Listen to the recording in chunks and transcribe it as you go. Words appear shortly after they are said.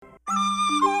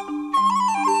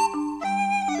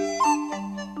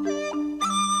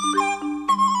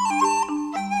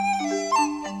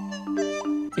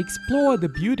explore the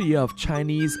beauty of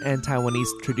Chinese and Taiwanese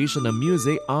traditional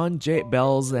music on jade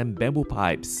bells and bamboo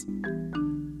pipes.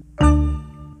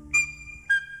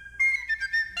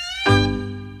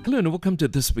 Hello and welcome to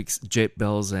this week's Jade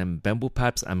Bells and Bamboo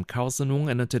Pipes. I'm Carlson Wong,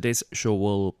 and on today's show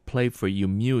we'll play for you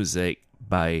music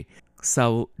by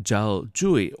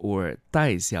Sauljaljui or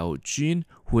Sauljaljui,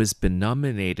 who has been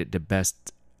nominated the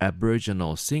Best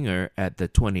Aboriginal Singer at the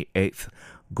 28th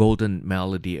Golden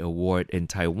Melody Award in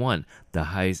Taiwan, the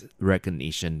highest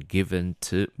recognition given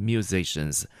to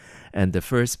musicians. And the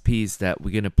first piece that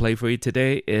we're going to play for you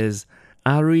today is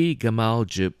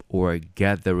R&amp or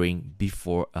Gathering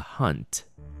Before a Hunt.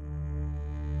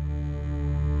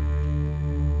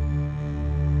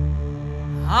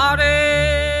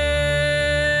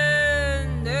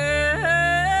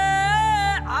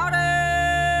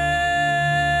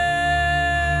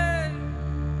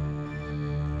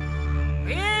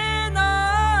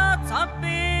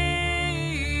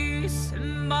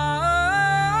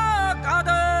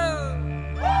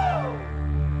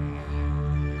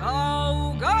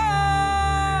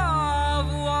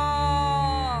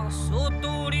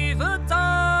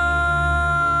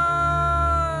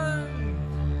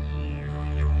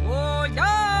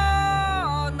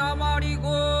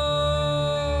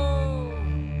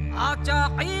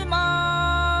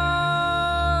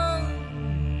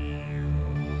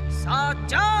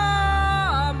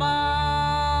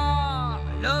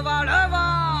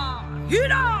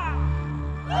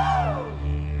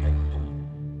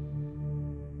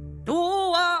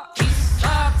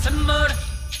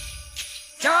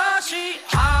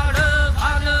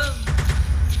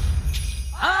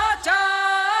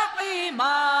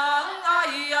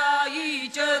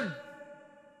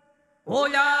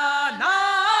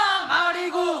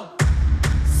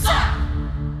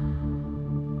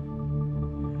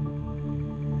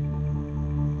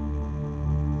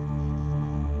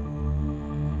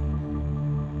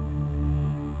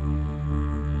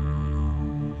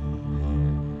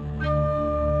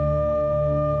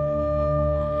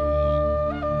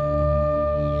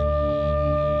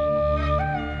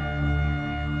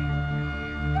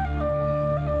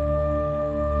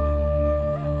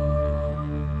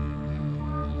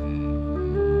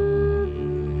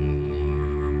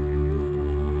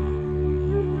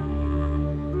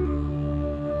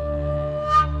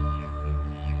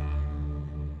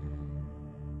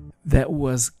 That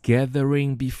was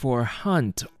Gathering Before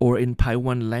Hunt, or in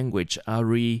Taiwan language,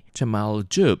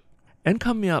 R&amp. And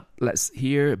coming up, let's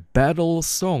hear Battle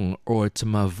Song or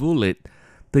Tamavulit.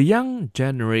 The young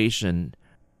generation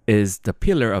is the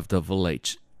pillar of the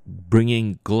village.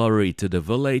 Bringing glory to the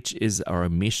village is our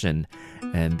mission.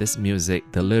 And this music,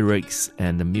 the lyrics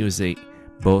and the music,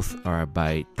 both are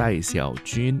by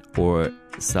Sauljaljui or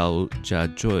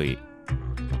Sauljaljui.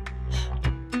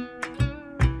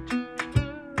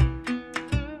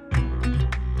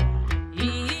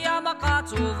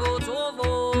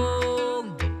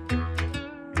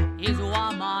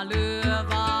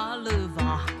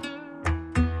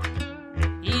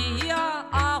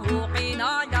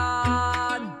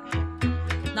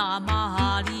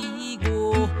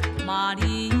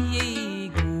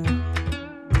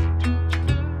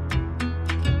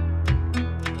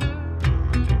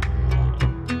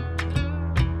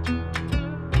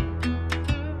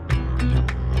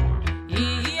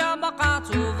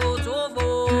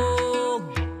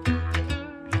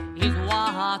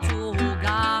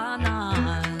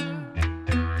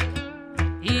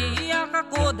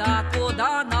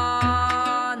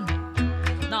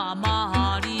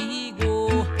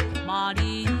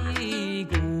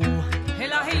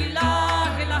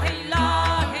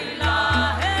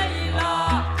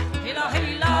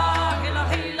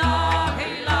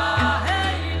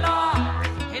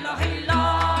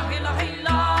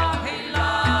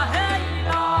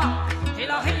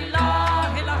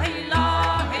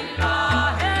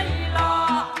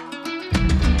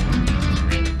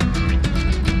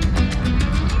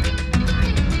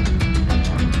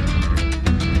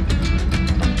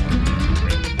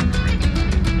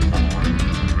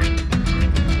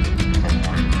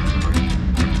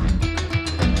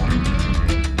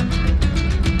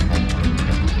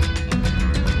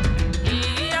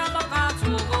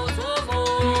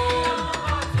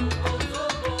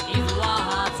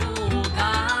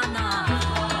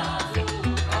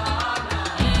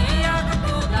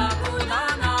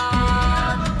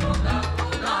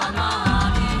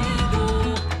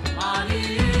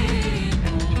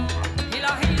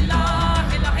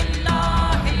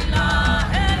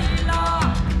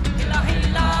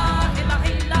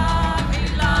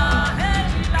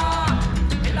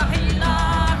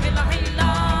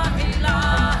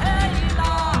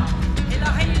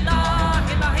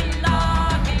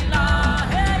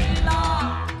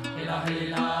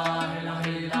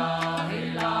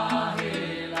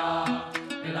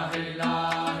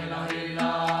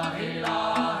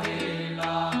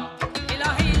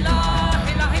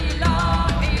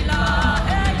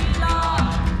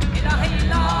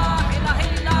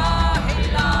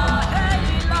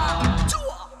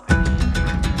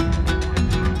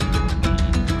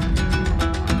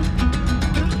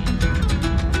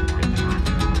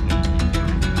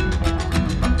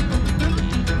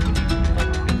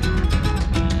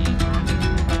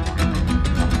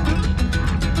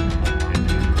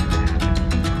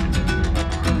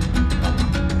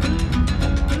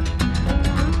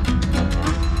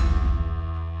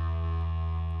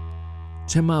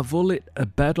 Chemavolit, a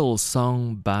battle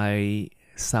song by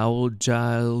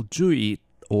Sauljaljui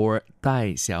or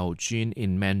Taiwan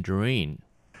in Mandarin.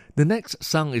 The next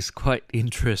song is quite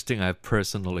interesting, I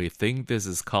personally think. This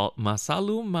is called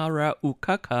Masalu Mara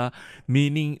Ukaka,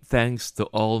 meaning thanks to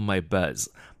all my buds.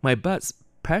 My buds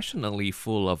passionately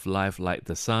full of life like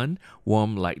the sun,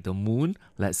 warm like the moon.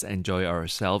 Let's enjoy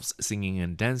ourselves singing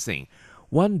and dancing.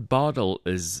 One bottle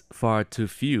is far too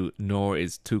few, nor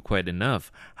is two quite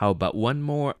enough. How about one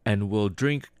more and we'll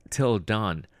drink till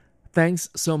dawn? Thanks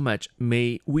so much.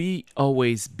 May we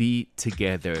always be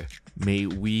together. May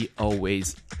we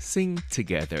always sing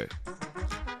together.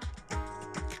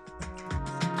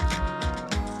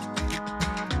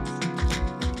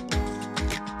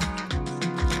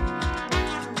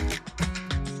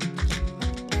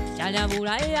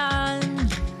 Jalabulayan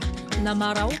na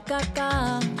marauka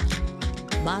ka,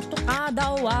 batok ka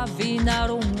daw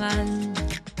vinarungan.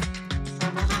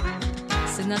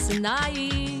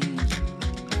 Sinasinay,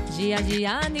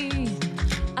 jiya-jiyani,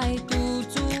 ay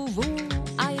tutuvu,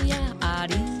 aya,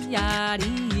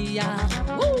 ari-ariya.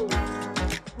 Woo!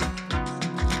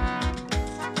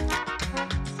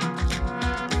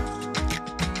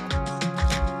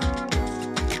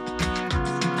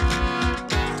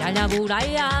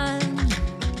 Jalabulayan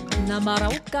na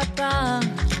marauka ka,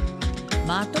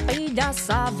 matupida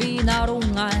sa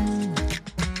vinarungan.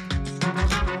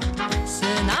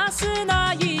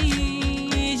 Sinasinay,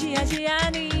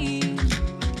 jiya-jiyani,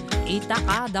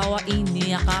 itaka daw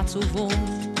ini akatsuvong.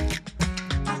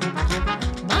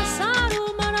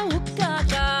 Masaru marauka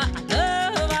ka,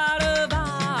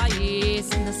 alava-alava,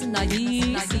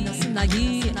 sinasinay,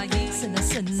 sinasinay,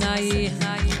 sinasinay.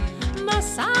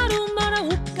 Masaru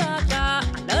marauka ka,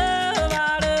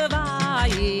 alava-alava,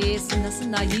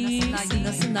 sinasinay,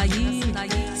 sinasinay,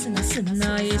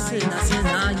 sinasinay,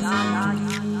 sinasinay.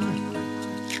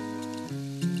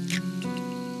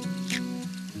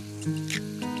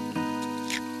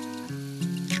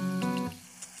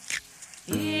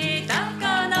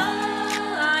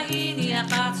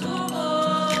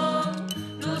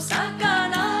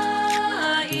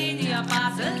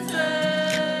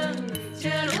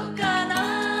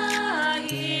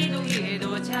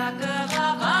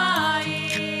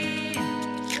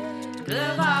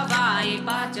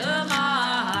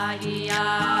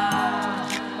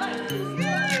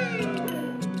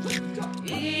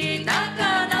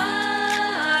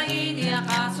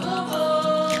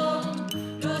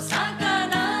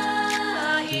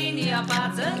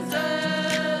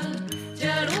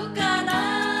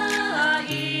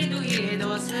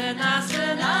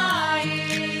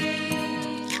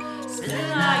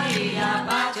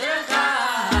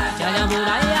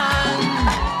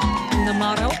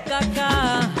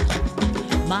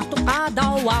 Matok ka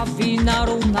daw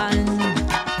vinarungan.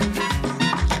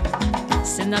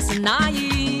 Sinasinay,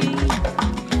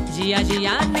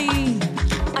 jiya-jiyani,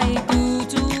 ay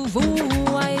tutuvu,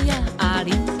 ay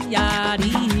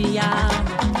ari-ariya.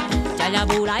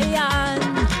 Jalabulayan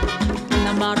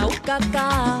na marauka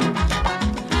ka,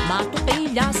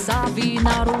 matupila sa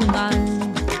vinarungan.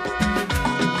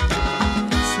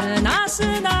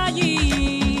 Sinasinay,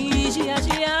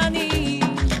 jiya-jiyani,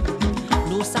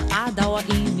 lusa ka daw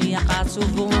ini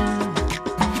akatsubong.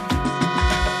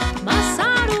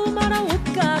 Masaru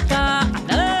marauka ka,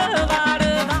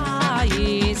 alava-alava,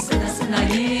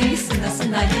 sinasinay,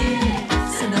 sinasinay,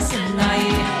 sinasinay.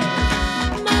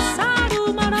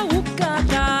 Masaru marauka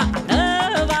ka,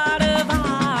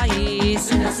 alava-alava,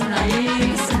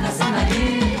 sinasinay, sinasinay,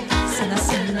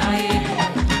 sinasinay.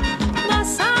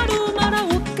 Masaru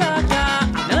marauka ka,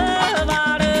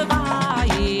 alava-alava,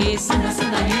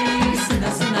 sinasinay,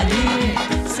 sinasinay,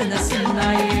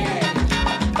 sinasinay.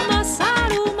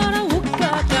 Masaru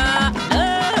marauka ka,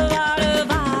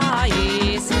 alava-alava,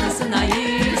 sinasinay,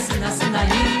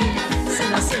 sinasinay,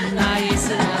 sinasinay,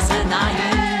 sinasinay.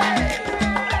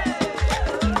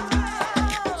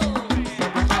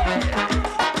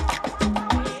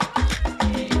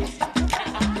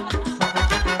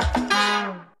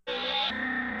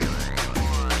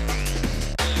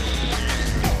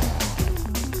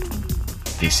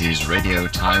 This is Radio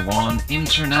Taiwan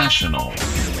International.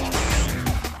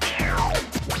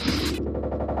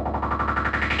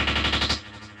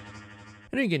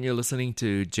 And again, you're listening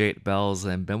to Jade Bells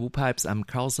and Bamboo Pipes. I'm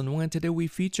Carlson Wong, and today we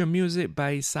feature music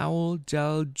by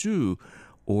Sauljaljui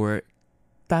or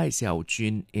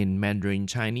Taiwan in Mandarin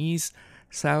Chinese.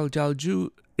 Sauljaljui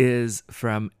is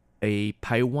from a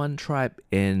Taiwan tribe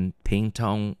in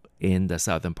Pingtung in the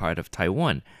southern part of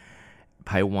Taiwan.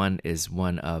 Taiwan is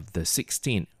one of the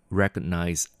 16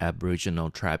 recognized aboriginal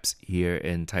tribes here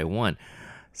in Taiwan.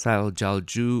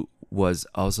 Sauljaljui was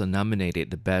also nominated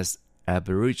the Best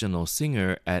Aboriginal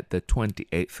Singer at the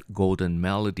 28th Golden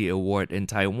Melody Award in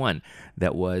Taiwan.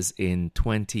 That was in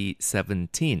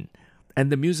 2017.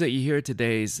 And the music you hear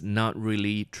today is not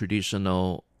really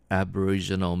traditional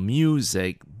Aboriginal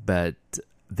music, but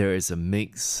there is a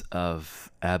mix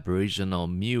of Aboriginal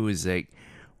music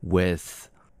with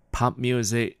pop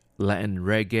music, Latin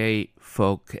reggae,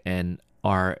 folk, and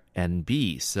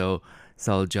R&B. So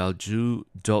Sauljaljui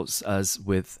jolts us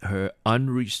with her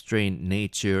unrestrained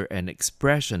nature and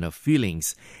expression of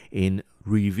feelings in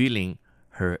revealing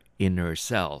her inner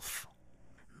self.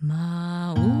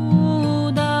 Maudason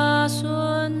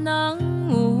ng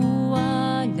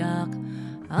uwalak,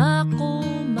 ako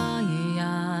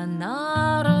mayan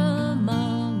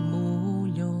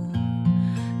naramamulyo,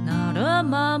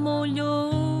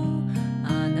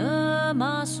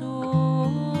 anamaso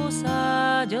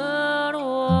sa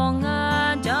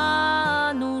jarongan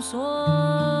januson.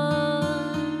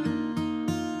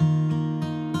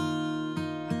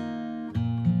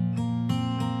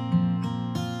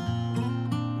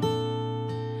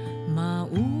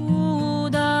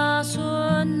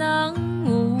 Maudason ng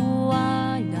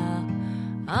uwalak,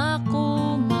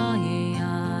 ako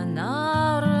mayan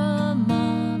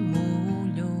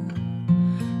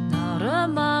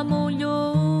naramamulyo,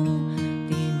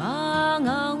 timang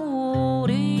ang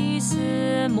uri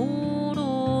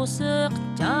semurusek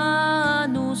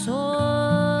januson.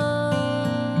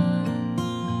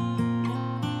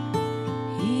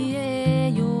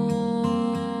 Hiyeyo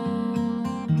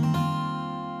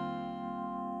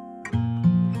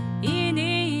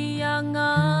iniyang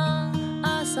ang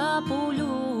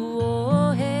asapulo, oh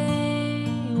hey,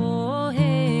 oh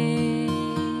hey.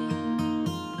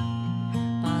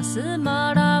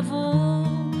 Pasemaravo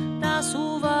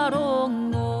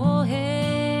tasuvarong, oh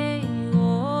hey,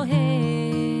 oh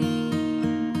hey.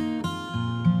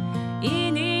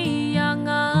 Iniyang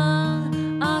ang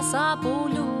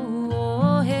asapulo,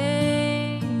 oh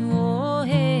hey, oh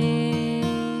hey.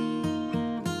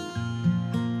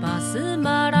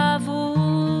 Pasemaravo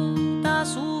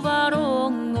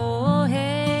tasuvarong, oh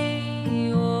hey,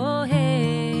 oh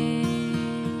hey.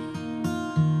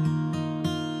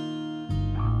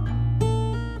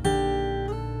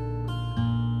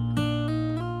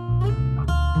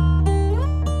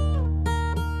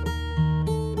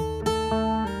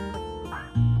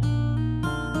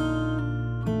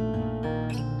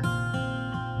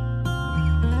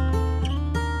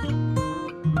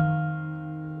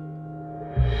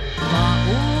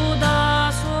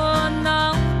 Maudason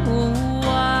ng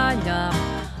uwalak,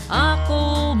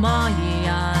 ako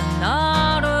mayan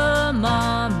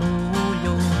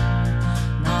naramamulyo,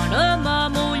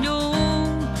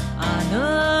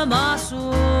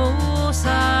 anamaso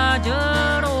sa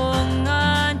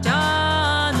jarongan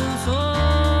januson.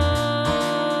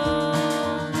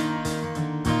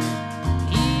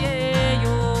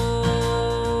 Iyeyo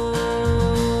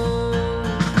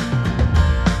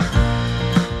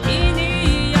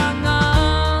iniyang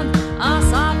ang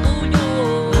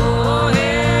asapulo, oh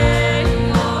hey,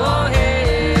 oh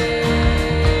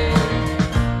hey.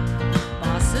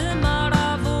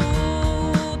 Pasemaravo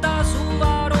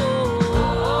tasuvaro,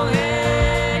 oh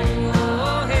hey,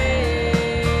 oh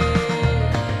hey.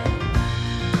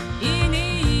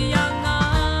 Iniyang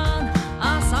ang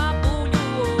asapulo,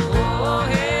 oh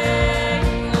hey,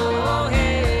 oh hey.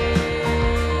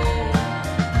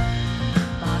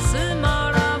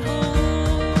 Pasemaravo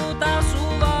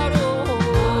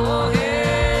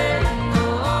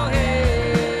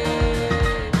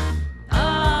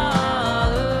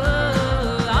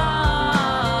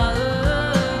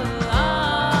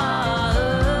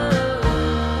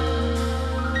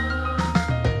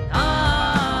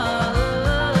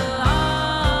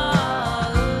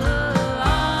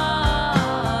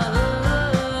tasuvaro,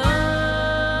 oh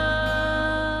hey,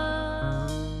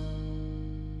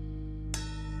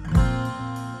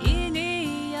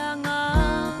 oh hey. Iniyang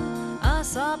ang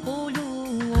asapulo,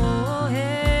 oh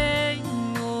hey,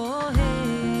 oh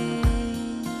hey.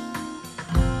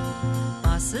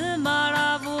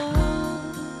 Pasemaravo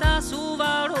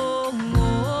tasuvarong,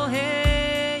 oh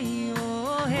hey,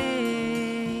 oh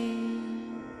hey.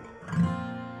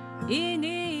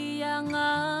 Iniyang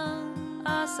ang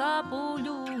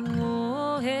asapulo,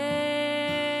 oh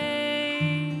hey,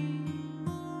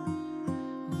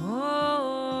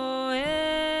 oh hey.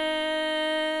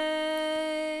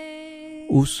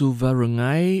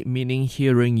 Usuvarungai, meaning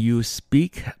hearing you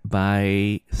speak,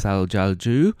 by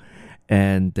Sauljaljui.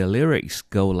 And the lyrics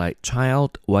go like,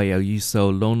 "Child, why are you so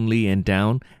lonely and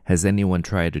down? Has anyone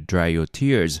tried to dry your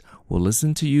tears? We'll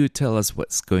listen to you, tell us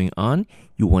what's going on.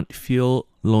 You won't feel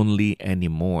lonely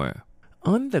anymore."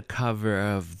 On the cover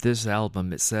of this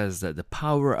album, it says that the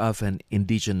power of an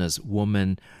indigenous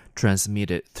woman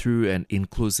transmitted through an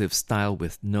inclusive style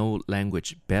with no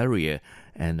language barrier.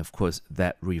 And of course,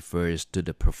 that refers to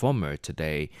the performer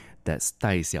today. That's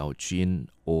Sauljaljui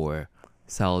or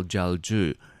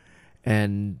Sauljaljui.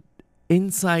 And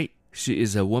inside, she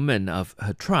is a woman of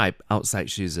her tribe.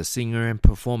 Outside, she is a singer and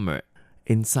performer.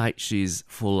 Inside, she's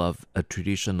full of a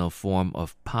traditional form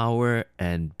of power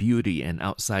and beauty. And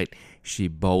outside, she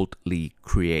boldly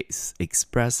creates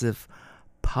expressive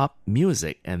pop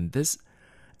music. And this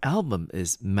album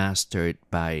is mastered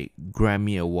by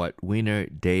Grammy Award winner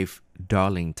Dave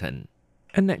Darlington.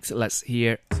 And next, let's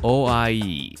hear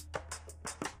OIE.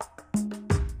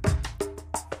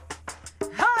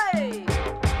 Hey!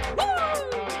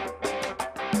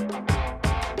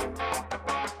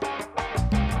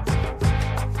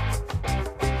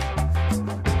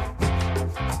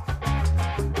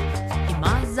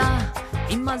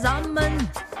 Imazaman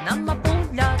na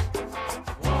mapulat.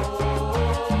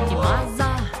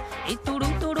 Imaza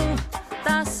ituru-turu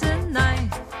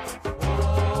tasenay.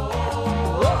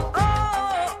 Oh,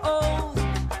 oh, oh,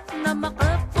 na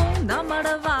makapong na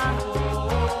marava.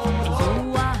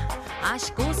 Izua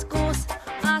ashkuskus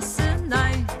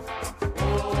asenay.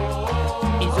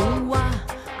 Izua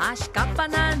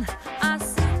ashkapanan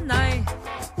asenay.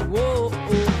 Oh, oh.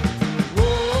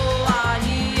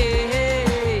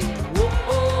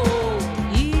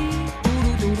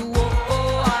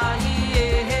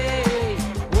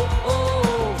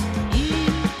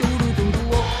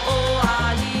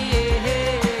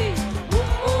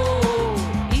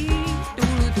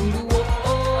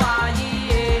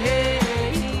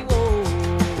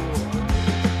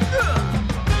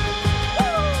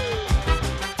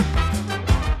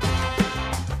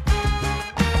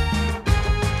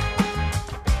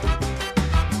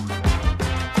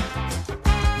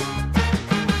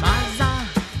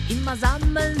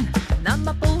 Imazaman na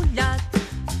mapulat.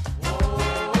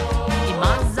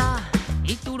 Imaza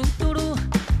ituru-turu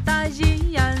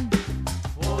tajian.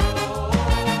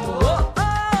 Oh,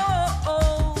 oh,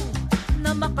 oh,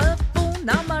 na makapong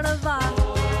na marava.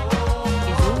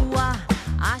 Izua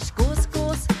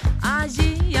ashkuskus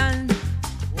ajian.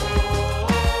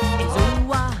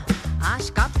 Izua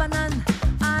ashkapanan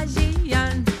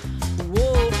ajian.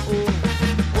 Oh, oh.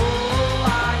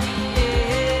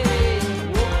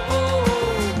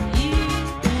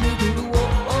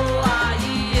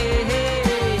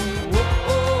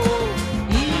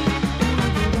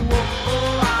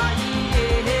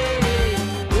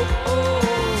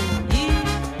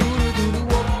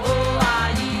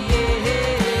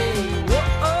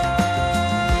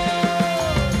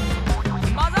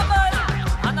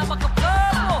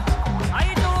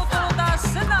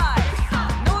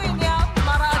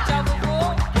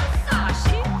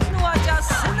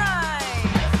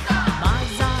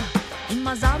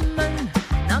 Imazaman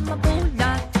na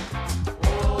mapulat.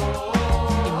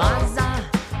 Imaza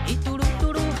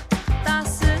ituru-turu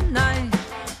tasenay.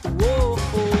 Oh,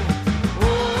 oh,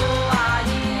 oh,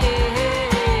 aye.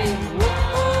 Oh,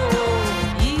 oh,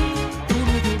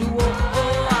 ituru-turu.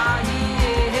 Oh, aye.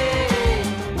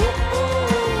 Oh,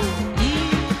 oh,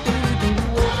 ituru-turu.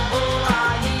 Oh,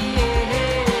 aye.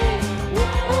 Oh,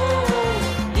 oh,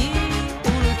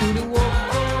 ituru-turu.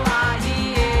 Oh, aye.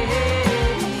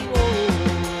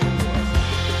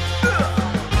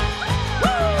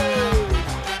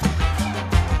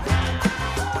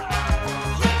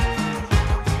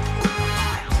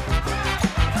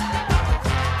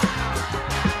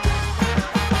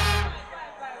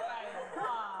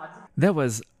 That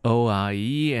was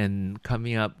OIE, and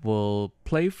coming up, we'll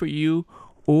play for you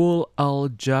Ul Al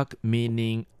Juk,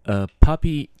 meaning a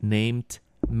puppy named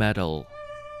Metal.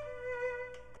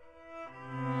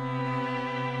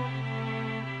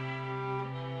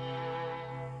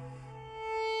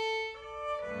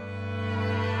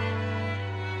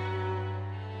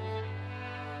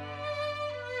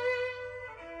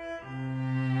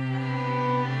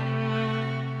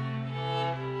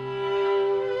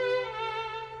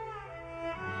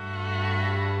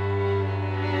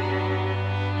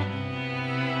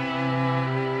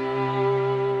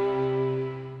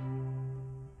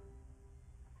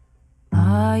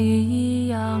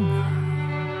 Ayanga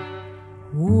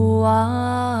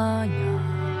uaya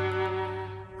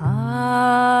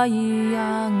ayanga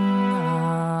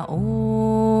o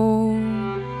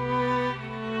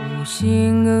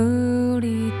우싱으리달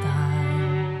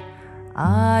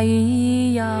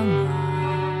ayanga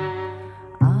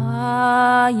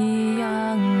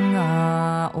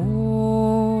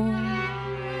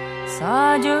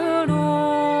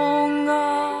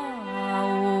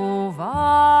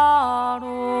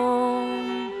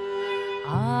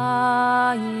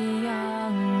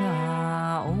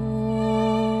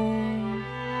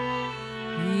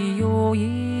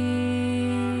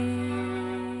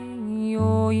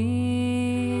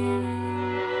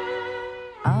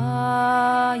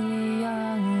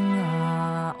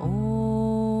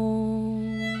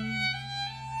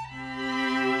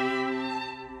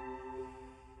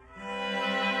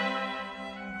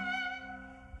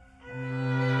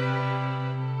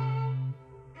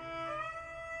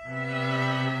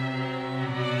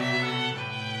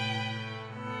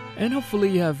And hopefully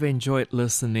you have enjoyed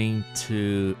listening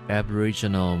to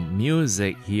Aboriginal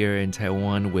music here in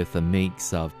Taiwan with a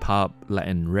mix of pop,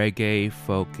 Latin reggae,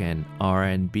 folk, and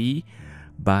R&B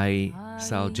by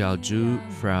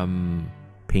Sauljaljui from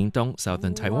Pingtung,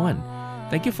 southern Taiwan.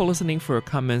 Thank you for listening. For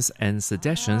comments and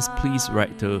suggestions, please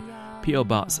write to P.O.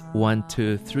 Box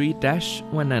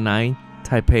 123-199,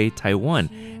 Taipei,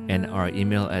 Taiwan. And our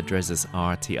email address is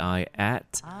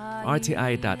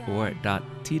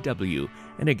rti@rti.org.tw.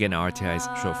 And again, RTI is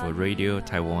short for Radio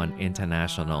Taiwan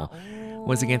International.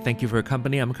 Once again, thank you for your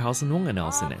company. I'm Carlson Wong, and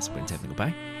I'll see you next Wednesday.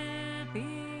 Goodbye.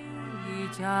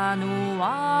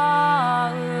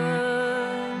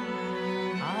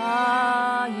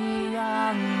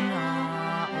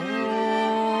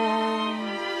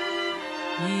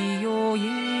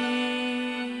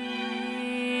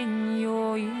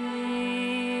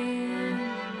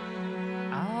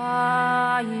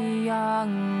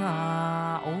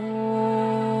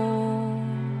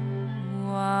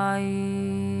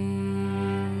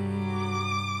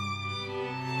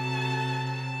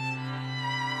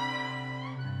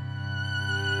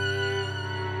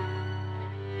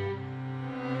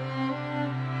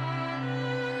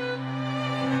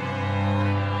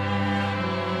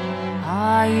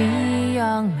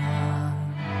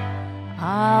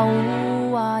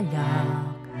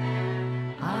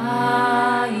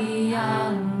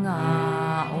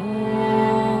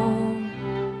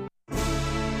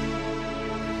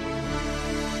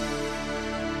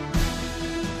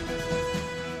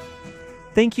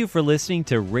 Thank you for listening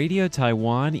to Radio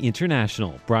Taiwan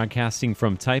International, broadcasting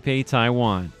from Taipei,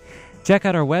 Taiwan. Check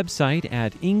out our website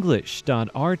at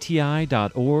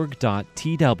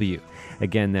english.rti.org.tw.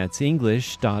 Again, that's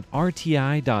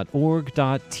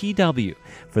english.rti.org.tw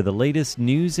for the latest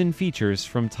news and features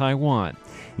from Taiwan.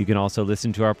 You can also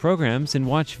listen to our programs and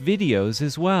watch videos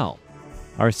as well.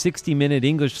 Our 60-minute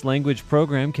English language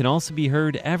program can also be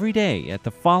heard every day at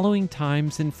the following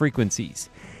times and frequencies.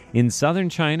 In southern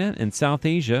China and South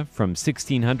Asia from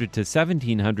 1600 to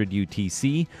 1700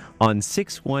 UTC on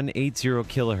 6180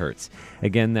 kHz.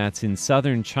 Again, that's in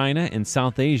southern China and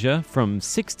South Asia from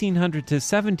 1600 to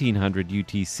 1700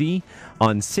 UTC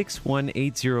on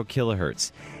 6180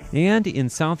 kHz. And in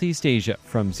Southeast Asia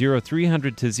from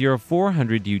 0300 to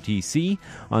 0400 UTC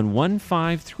on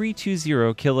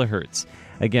 15320 kHz.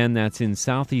 Again, that's in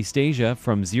Southeast Asia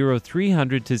from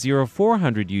 0300 to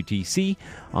 0400 UTC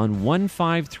on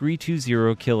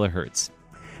 15320 kHz.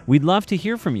 We'd love to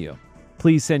hear from you.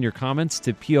 Please send your comments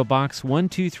to P.O. Box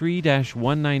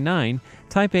 123-199,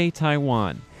 Taipei,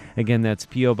 Taiwan. Again, that's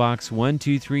P.O. Box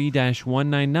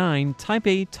 123-199,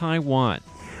 Taipei, Taiwan.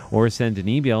 Or send an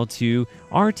email to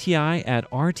rti@rti.org.tw.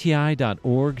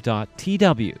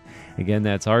 Again,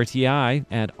 that's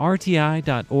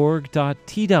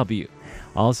rti@rti.org.tw.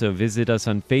 Also, visit us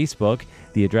on Facebook.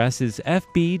 The address is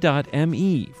fb.me/Radio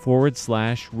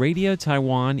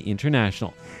Taiwan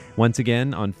International. Once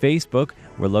again, on Facebook,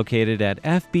 we're located at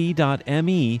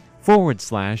fb.me/Radio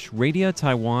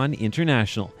Taiwan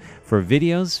International for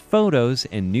videos, photos,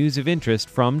 and news of interest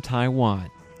from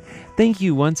Taiwan. Thank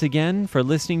you once again for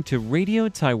listening to Radio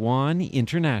Taiwan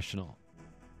International.